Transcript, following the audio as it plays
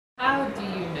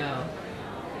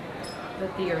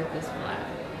that the Earth is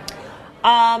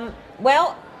flat?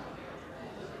 Well,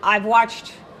 I've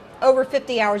watched over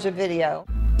 50 hours of video.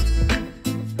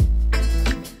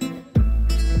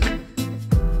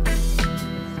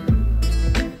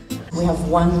 We have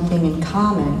one thing in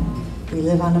common. We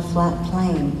live on a flat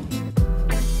plane.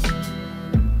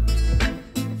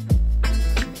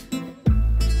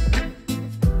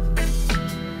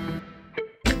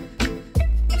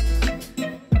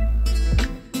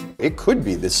 It could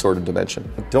be this sort of dimension.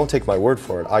 Don't take my word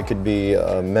for it. I could be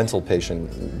a mental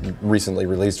patient recently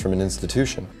released from an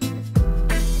institution.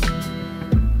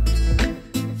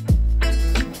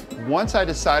 Once I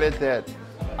decided that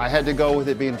I had to go with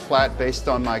it being flat based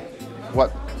on my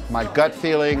gut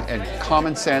feeling and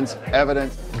common sense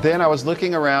evidence, then I was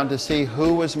looking around to see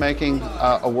who was making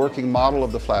a working model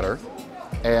of the flat Earth,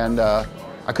 and I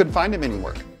couldn't find him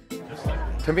anywhere.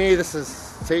 To me, this is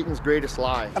Satan's greatest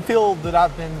lie. I feel that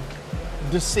I've been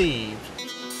deceived.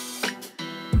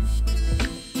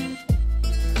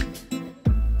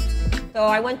 So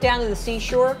I went down to the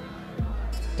seashore,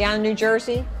 down in New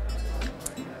Jersey,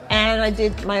 and I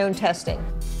did my own testing.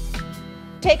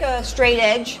 Take a straight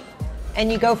edge,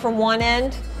 and you go from one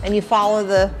end, and you follow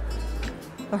the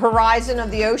horizon of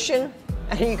the ocean,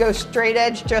 and you go straight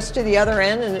edge just to the other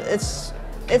end, and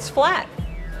it's flat.